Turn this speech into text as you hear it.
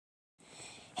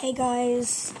Hey guys,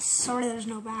 sorry there's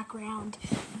no background,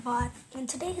 but in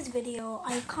today's video,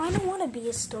 I kind of want to be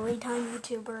a storytime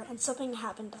YouTuber, and something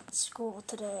happened at school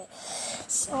today.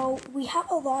 So, we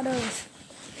have a lot of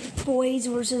boys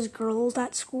versus girls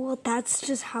at school. That's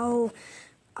just how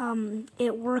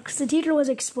it works. The teacher was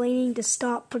explaining to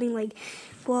stop putting,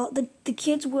 the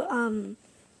kids would,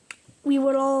 we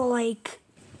would all,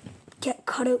 get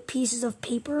cut out pieces of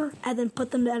paper and then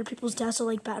put them to other people's desks,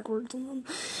 so bad words on them.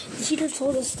 The teacher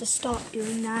told us to stop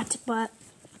doing that, but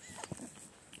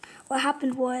what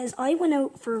happened was I went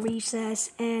out for recess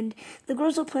and the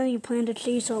girls were planning to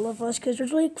chase all of us because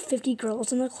there's 50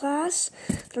 girls in the class.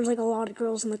 There's a lot of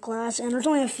girls in the class and there's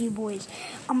only a few boys.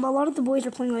 A lot of the boys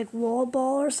are playing wall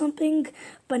ball or something,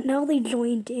 but now they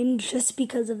joined in just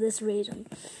because of this reason.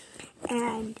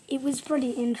 And it was pretty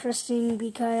interesting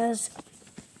because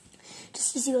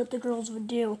just to see what the girls would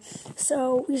do.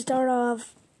 So we start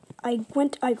off, I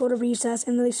go to recess,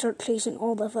 and then they start chasing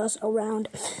all of us around.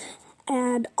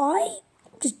 And I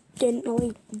just didn't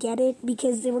really get it,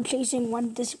 because they were chasing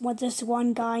this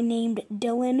one guy named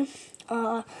Dylan.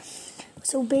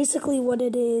 So basically what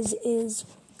it is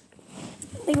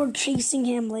they were chasing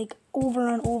him, over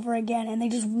and over again, and they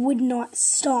just would not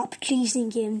stop chasing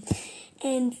him.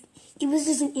 And it was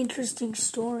just an interesting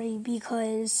story,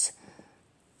 because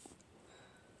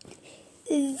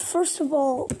first of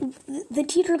all, the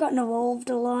teacher got involved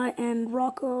a lot, and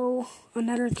Rocco,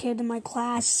 another kid in my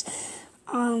class,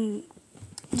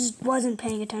 just wasn't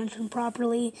paying attention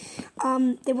properly.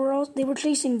 They were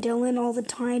chasing Dylan all the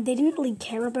time. They didn't really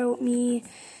care about me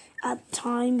at the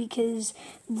time, because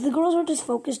the girls were just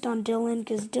focused on Dylan,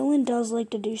 because Dylan does like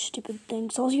to do stupid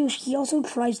things. So he also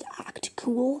tries to act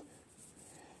cool,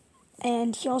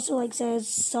 and he also says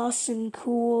sus and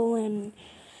cool and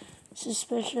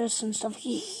suspicious and stuff.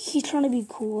 He's trying to be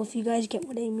cool, if you guys get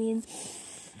what I mean.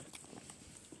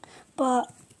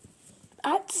 But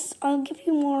I'll give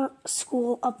you more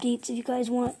school updates if you guys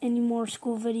want any more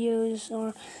school videos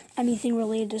or anything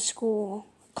related to school.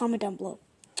 Comment down below.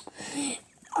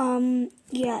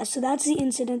 Yeah, so that's the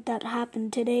incident that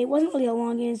happened today. It wasn't really a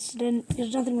long incident.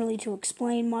 There's nothing really to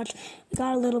explain much. We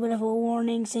got a little bit of a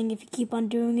warning saying if you keep on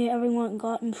doing it, everyone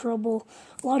got in trouble.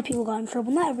 A lot of people got in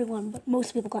trouble. Not everyone, but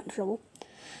most people got in trouble.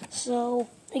 So,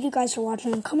 thank you guys for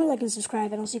watching. Comment, like, and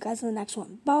subscribe, and I'll see you guys in the next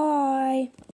one. Bye!